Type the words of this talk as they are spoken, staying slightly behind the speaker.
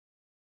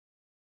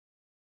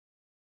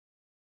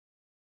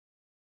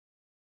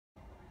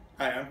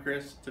Hi, I'm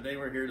Chris. Today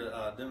we're here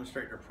to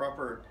demonstrate the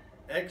proper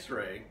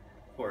x-ray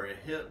for a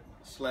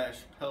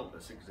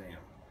hip/pelvis exam.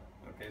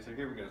 Okay, so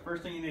here we go.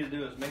 First thing you need to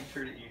do is make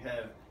sure that you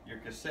have your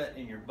cassette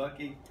and your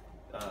bucky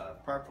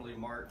properly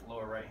marked.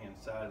 Lower right hand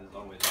side is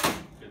always a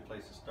good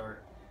place to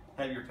start.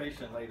 Have your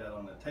patient laid out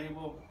on the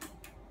table.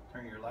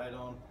 Turn your light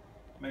on.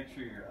 Make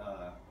sure your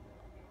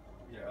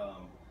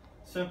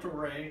central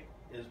ray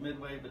is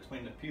midway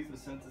between the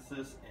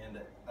pubis-symphysis and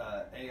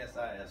the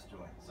ASIS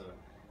joint. So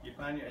you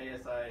find your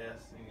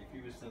ASIS and your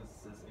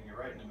pubis-symphysis and you're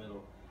right in the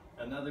middle.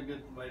 Another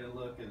good way to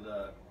look is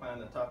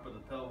find the top of the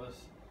pelvis.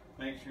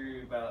 Make sure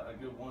you're about a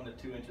good 1 to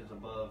 2 inches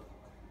above.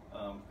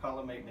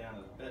 Collimate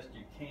down as best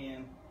you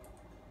can,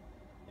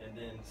 and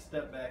then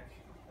step back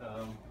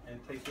and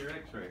take your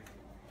x-ray.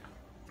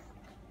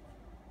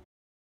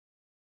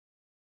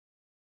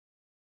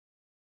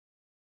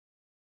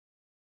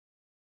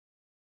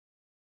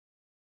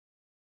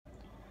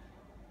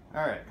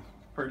 Alright,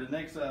 for the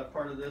next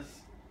part of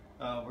this,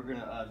 we're going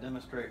to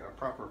demonstrate a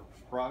proper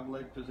frog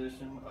leg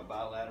position, a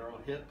bilateral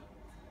hip.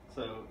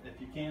 So if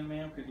you can,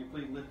 ma'am, could you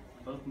please lift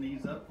both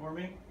knees up for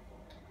me?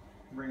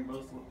 Bring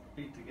both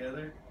feet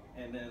together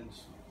and then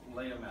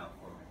lay them out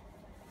for me.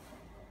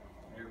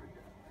 There we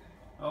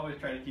go. Always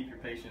try to keep your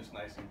patients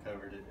nice and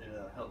covered. It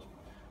helps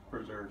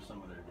preserve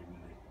some of their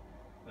dignity.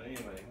 But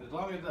anyway, as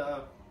long as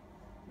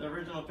the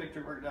original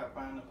picture worked out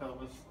fine, the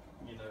pelvis,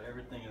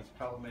 everything is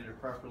collimated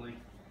properly,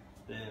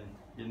 then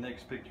your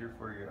next picture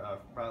for your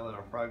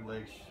bilateral frog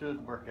leg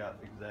should work out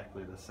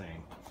exactly the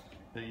same.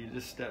 Then you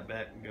just step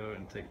back and go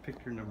and take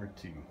picture number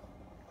 2.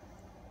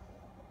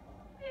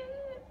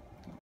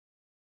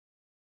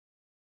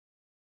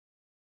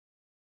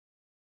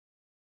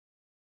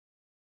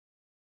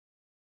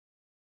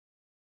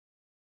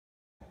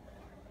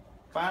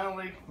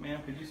 Finally,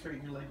 ma'am, could you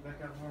straighten your leg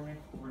back out for me?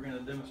 We're going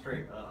to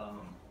demonstrate,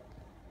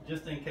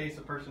 just in case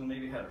a person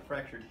maybe had a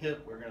fractured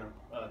hip, we're going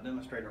to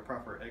demonstrate a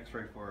proper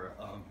x-ray for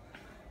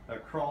a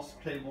cross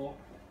cable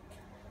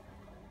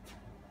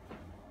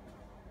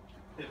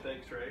hip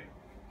x-ray.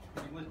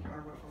 Can you lift your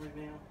arm up for me,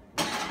 ma'am?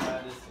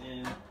 Slide this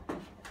in,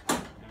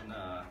 and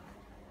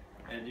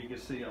as you can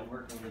see, I'm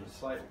working with a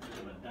slight bit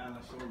of a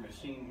dinosaur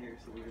machine here,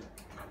 so we're going to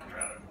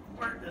try to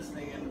work this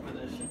thing into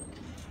position.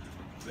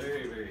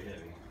 Very, very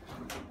heavy.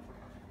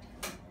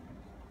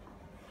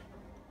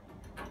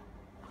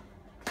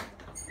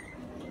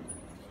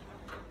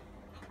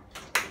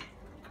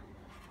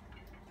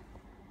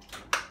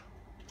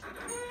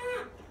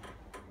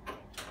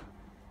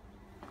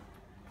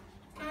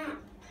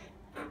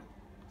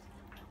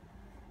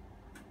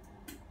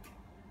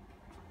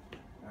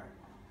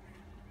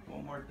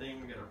 One more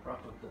thing, we got to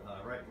prop up the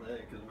right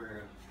leg because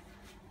we're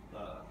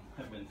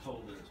have been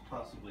told that it's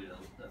possibly the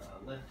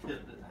left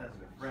hip that has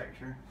a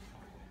fracture.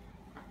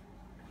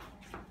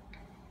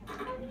 Got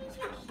to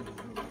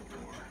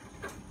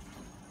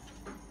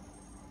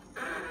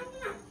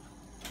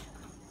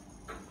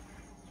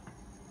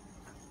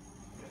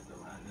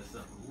line this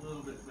up a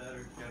little bit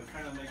better. Got to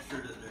kind of make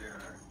sure that they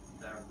are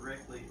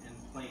directly in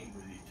plane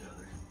with each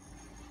other.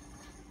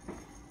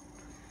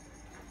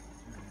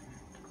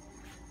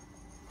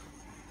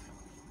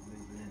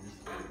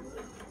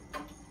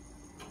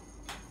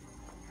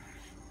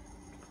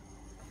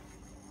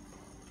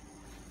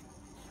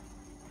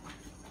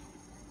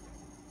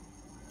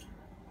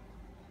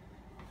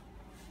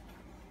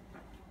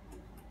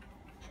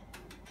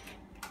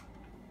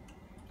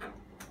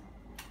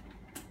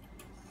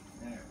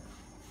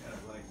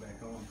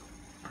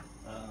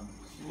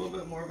 A little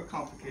bit more of a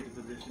complicated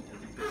position, as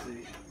you can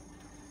see.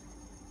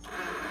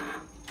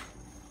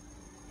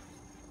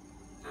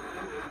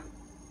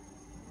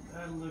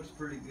 That looks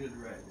pretty good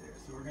right there.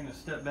 So we're going to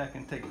step back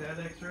and take that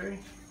x-ray.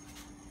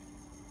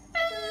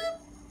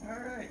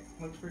 Alright,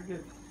 looks pretty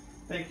good.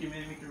 Thank you,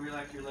 ma'am. You can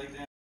relax your leg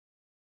down.